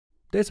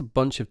There's a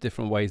bunch of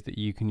different ways that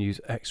you can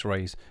use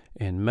X-rays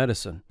in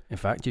medicine. In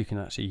fact, you can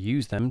actually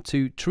use them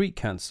to treat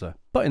cancer.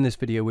 But in this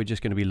video, we're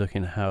just going to be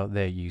looking at how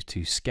they're used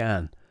to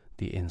scan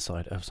the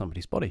inside of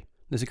somebody's body.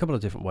 There's a couple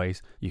of different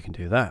ways you can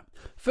do that.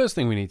 First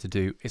thing we need to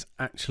do is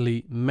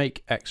actually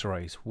make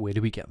X-rays. Where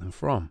do we get them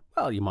from?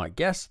 Well, you might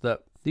guess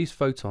that these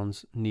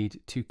photons need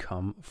to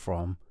come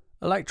from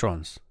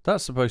electrons.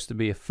 That's supposed to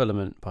be a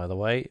filament, by the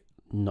way,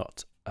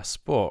 not a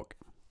spork.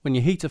 When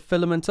you heat a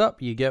filament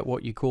up, you get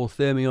what you call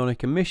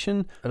thermionic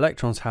emission.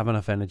 Electrons have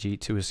enough energy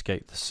to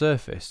escape the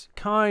surface,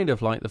 kind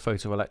of like the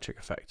photoelectric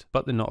effect,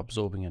 but they're not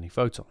absorbing any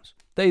photons.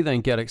 They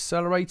then get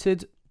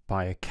accelerated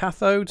by a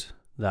cathode.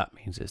 That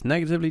means it's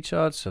negatively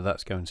charged, so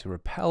that's going to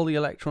repel the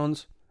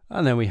electrons.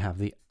 And then we have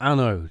the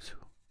anode,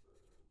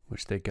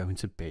 which they're going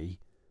to be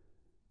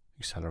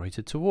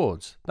accelerated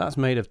towards. That's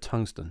made of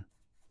tungsten.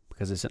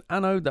 Because it's an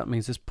anode, that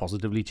means it's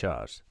positively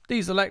charged.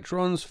 These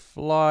electrons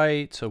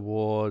fly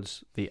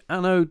towards the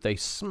anode, they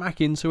smack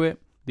into it.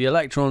 The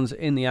electrons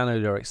in the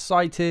anode are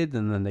excited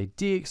and then they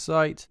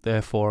de-excite,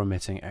 therefore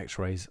emitting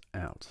X-rays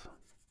out.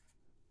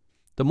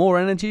 The more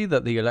energy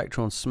that the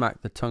electrons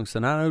smack the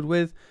tungsten anode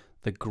with,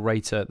 the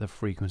greater the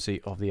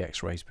frequency of the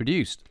X-rays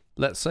produced.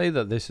 Let's say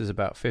that this is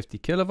about 50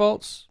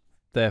 kilovolts,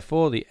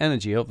 therefore the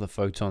energy of the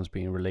photons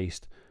being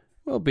released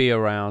will be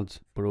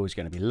around, but always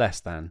going to be less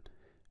than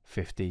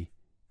 50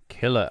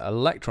 kilo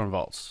electron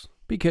volts,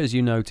 because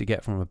you know to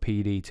get from a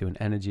PD to an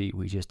energy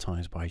we just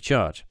times by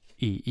charge,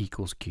 E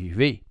equals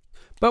QV.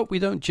 But we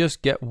don't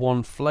just get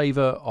one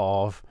flavor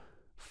of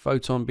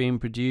photon being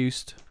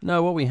produced.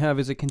 No, what we have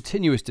is a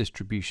continuous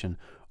distribution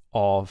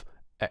of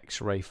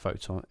X-ray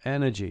photon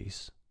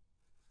energies.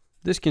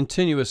 This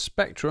continuous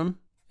spectrum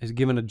is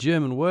given a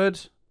German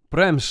word,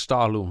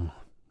 Bremsstrahlung.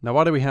 Now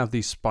why do we have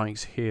these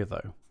spikes here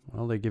though?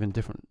 Well, they're given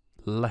different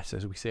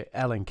letters. We say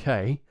L and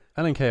K.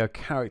 L and K are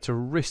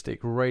characteristic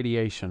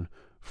radiation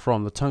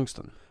from the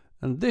tungsten.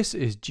 And this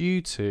is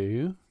due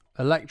to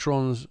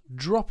electrons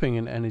dropping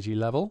in energy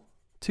level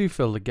to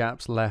fill the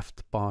gaps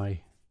left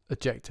by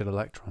ejected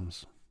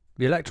electrons.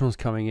 The electrons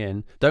coming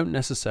in don't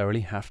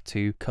necessarily have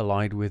to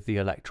collide with the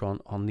electron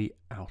on the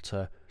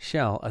outer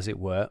shell, as it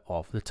were,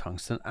 of the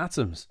tungsten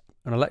atoms.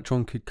 An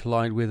electron could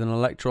collide with an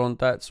electron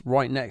that's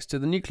right next to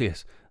the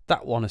nucleus.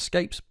 That one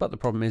escapes, but the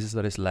problem is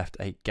that it's left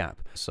a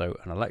gap. So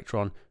an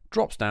electron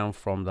drops down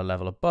from the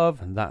level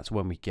above, and that's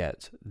when we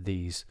get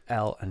these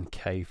L and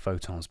K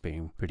photons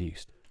being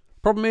produced.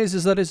 Problem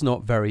is that it's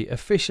not very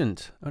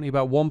efficient. Only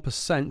about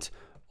 1%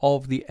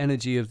 of the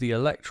energy of the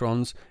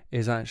electrons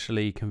is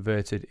actually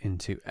converted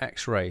into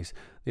X-rays.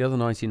 The other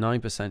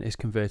 99% is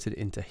converted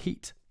into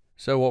heat.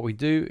 So what we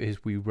do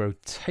is we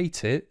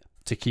rotate it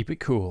to keep it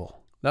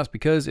cool. That's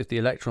because if the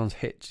electrons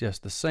hit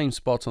just the same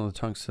spot on the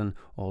tungsten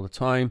all the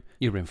time,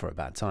 you're in for a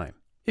bad time.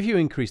 If you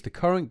increase the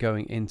current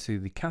going into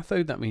the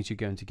cathode, that means you're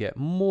going to get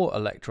more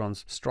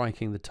electrons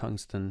striking the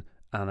tungsten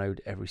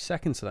anode every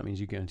second, so that means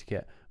you're going to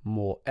get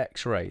more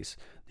X-rays.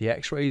 The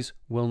X-rays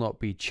will not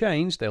be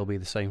changed, they'll be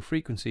the same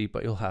frequency,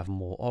 but you'll have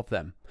more of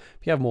them.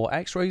 If you have more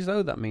X-rays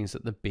though, that means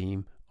that the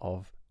beam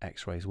of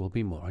X-rays will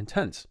be more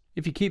intense.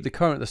 If you keep the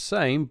current the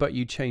same, but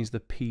you change the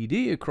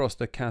PD across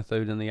the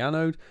cathode and the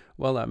anode,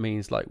 well, that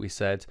means, like we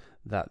said,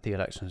 that the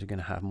electrons are going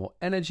to have more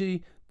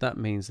energy. That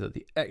means that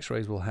the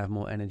X-rays will have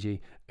more energy.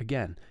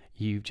 Again,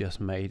 you've just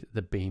made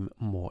the beam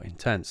more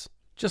intense.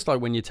 Just like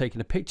when you're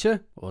taking a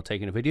picture or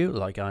taking a video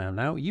like I am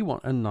now, you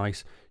want a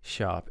nice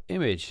sharp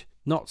image,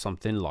 not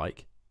something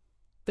like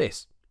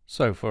this.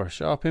 So for a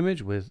sharp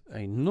image with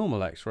a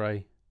normal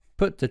X-ray,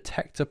 put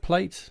detector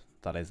plate,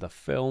 that is the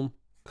film,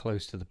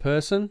 close to the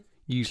person.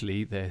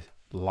 Usually they're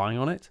lying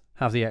on it.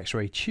 Have the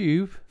X-ray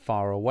tube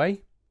far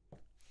away.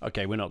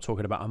 Okay, we're not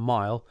talking about a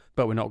mile,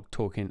 but we're not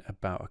talking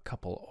about a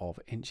couple of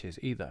inches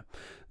either.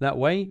 That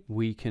way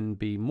we can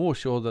be more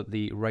sure that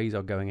the rays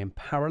are going in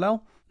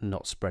parallel,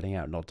 not spreading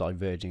out, not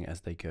diverging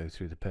as they go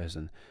through the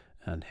person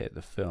and hit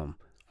the film.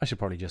 I should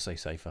probably just say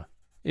safer.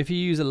 If you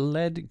use a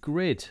lead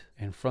grid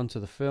in front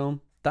of the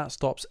film, that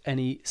stops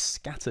any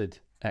scattered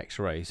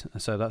X-rays.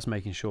 And so that's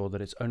making sure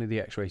that it's only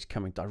the X-rays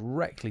coming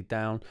directly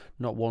down,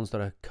 not ones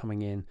that are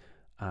coming in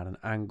at an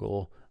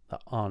angle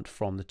that aren't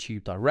from the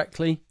tube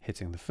directly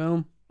hitting the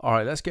film. All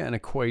right, let's get an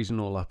equation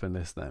all up in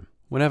this then.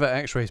 Whenever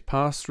X-rays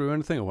pass through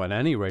anything, or when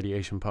any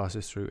radiation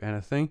passes through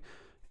anything,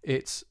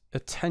 it's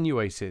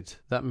attenuated.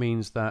 That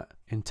means that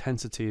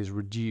intensity is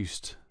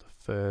reduced the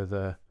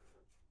further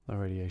the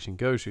radiation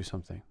goes through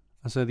something.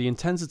 And so the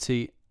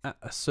intensity at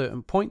a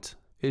certain point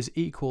is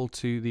equal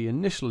to the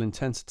initial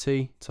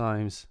intensity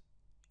times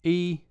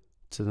E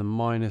to the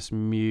minus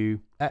mu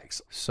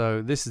X.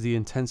 So this is the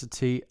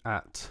intensity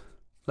at,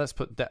 let's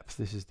put depth.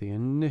 This is the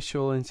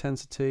initial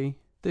intensity.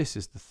 This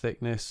is the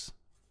thickness.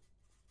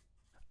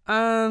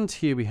 And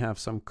here we have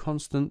some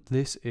constant.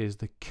 This is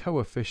the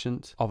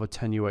coefficient of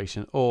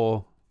attenuation,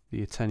 or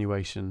the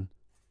attenuation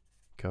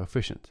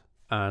coefficient.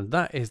 And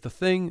that is the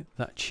thing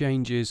that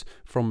changes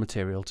from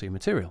material to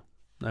material.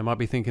 Now, you might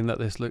be thinking that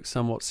this looks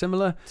somewhat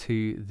similar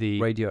to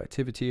the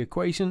radioactivity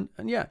equation,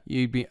 and yeah,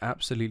 you'd be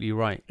absolutely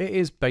right. It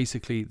is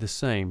basically the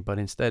same, but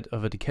instead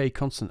of a decay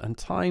constant and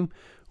time,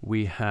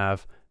 we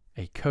have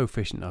a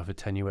coefficient of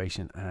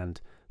attenuation and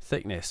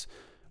thickness.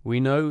 We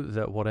know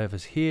that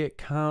whatever's here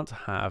can't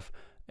have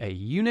a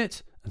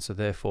unit, and so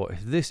therefore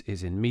if this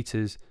is in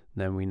meters,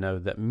 then we know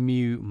that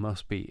mu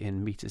must be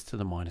in meters to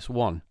the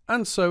 -1.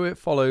 And so it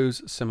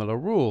follows similar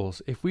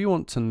rules. If we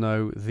want to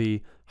know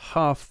the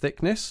half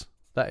thickness,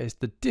 that is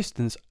the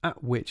distance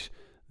at which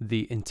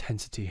the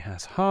intensity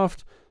has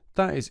halved,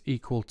 that is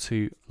equal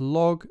to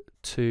log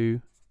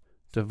 2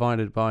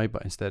 divided by,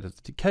 but instead of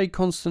the decay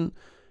constant,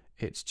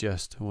 it's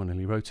just, I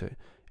nearly wrote it,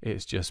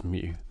 it's just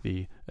mu,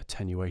 the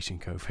attenuation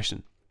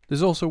coefficient.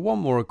 There's also one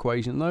more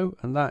equation though,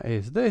 and that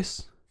is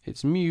this.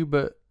 It's mu,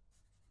 but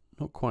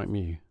not quite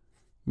mu.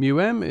 Mu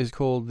m is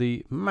called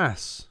the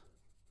mass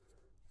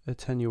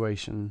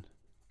attenuation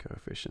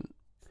coefficient.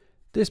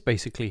 This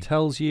basically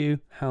tells you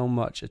how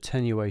much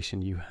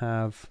attenuation you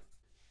have.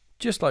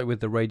 Just like with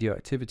the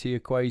radioactivity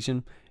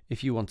equation,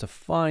 if you want to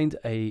find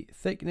a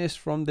thickness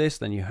from this,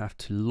 then you have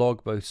to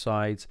log both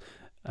sides,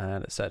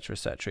 and etc,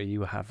 etc.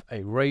 You have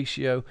a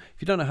ratio.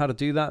 If you don't know how to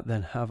do that,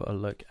 then have a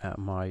look at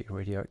my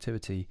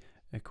radioactivity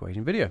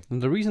equation video.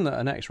 And the reason that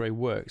an X-ray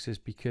works is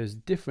because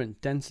different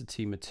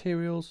density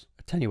materials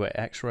attenuate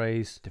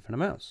X-rays different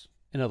amounts.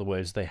 In other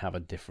words, they have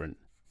a different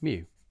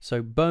mu.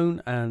 So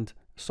bone and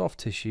soft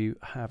tissue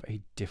have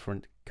a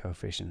different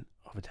coefficient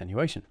of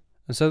attenuation.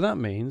 And so that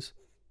means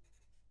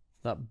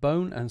that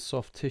bone and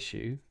soft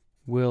tissue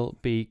will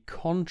be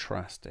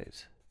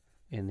contrasted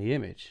in the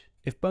image.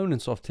 If bone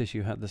and soft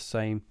tissue had the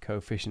same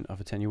coefficient of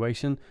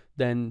attenuation,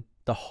 then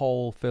the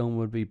whole film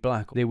would be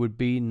black. There would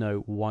be no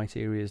white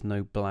areas,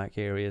 no black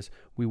areas.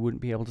 We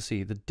wouldn't be able to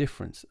see the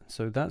difference.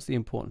 So that's the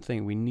important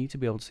thing. We need to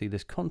be able to see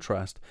this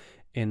contrast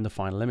in the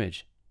final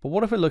image. But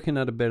what if we're looking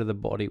at a bit of the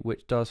body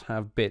which does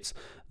have bits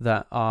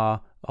that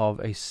are of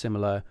a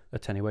similar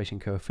attenuation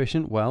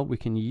coefficient? Well, we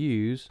can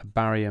use a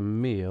barium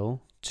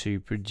meal to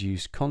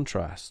produce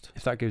contrast.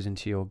 If that goes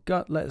into your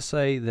gut, let's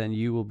say, then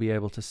you will be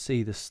able to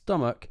see the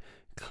stomach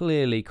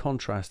clearly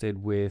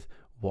contrasted with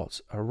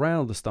what's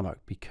around the stomach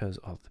because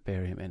of the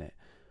barium in it.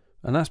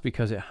 And that's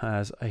because it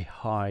has a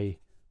high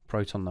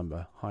proton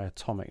number, high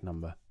atomic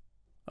number.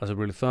 As a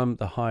rule of thumb,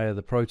 the higher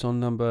the proton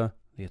number,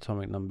 the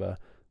atomic number,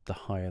 the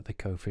higher the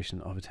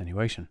coefficient of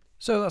attenuation.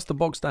 So that's the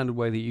bog standard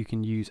way that you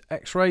can use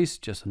X-rays,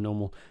 just a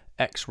normal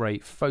X-ray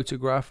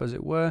photograph as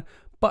it were,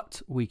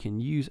 but we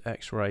can use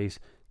X-rays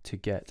to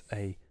get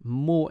a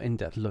more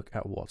in-depth look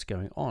at what's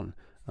going on,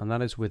 and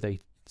that is with a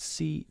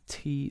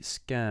CT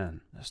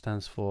scan. That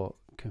stands for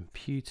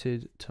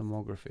computed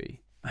tomography.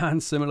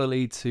 And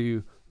similarly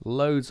to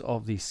loads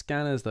of the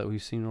scanners that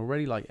we've seen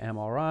already, like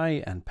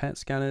MRI and PET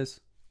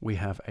scanners, we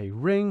have a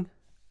ring,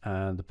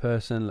 and the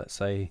person, let's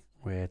say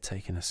we're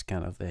taking a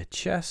scan of their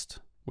chest.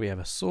 We have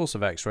a source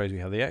of X-rays. We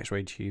have the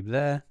X-ray tube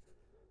there.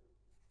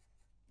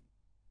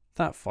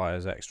 That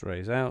fires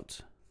X-rays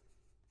out.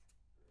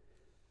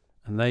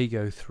 And they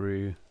go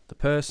through the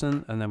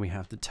person. And then we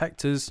have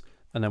detectors.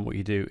 And then what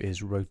you do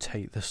is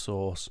rotate the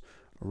source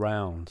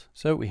around.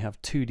 So we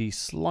have 2D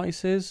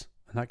slices.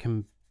 And that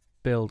can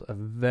build a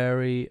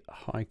very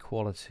high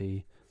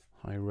quality,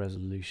 high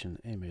resolution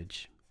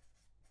image.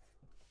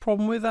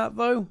 Problem with that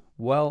though?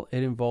 Well,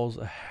 it involves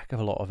a heck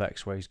of a lot of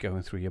X-rays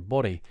going through your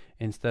body.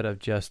 Instead of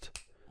just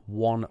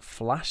one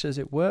flash, as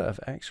it were, of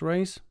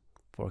X-rays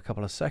for a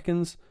couple of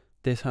seconds,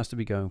 this has to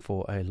be going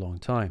for a long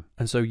time.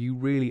 And so you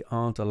really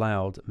aren't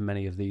allowed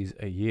many of these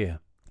a year,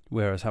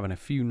 whereas having a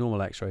few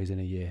normal X-rays in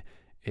a year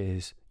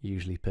is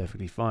usually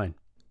perfectly fine.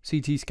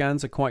 CT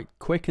scans are quite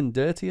quick and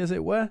dirty, as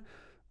it were.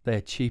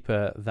 They're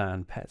cheaper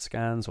than PET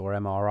scans or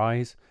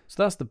MRIs.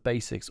 So that's the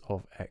basics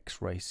of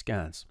X-ray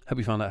scans. Hope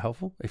you found that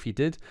helpful. If you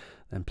did,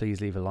 then please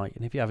leave a like.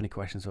 And if you have any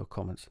questions or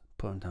comments,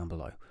 put them down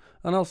below.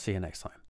 And I'll see you next time.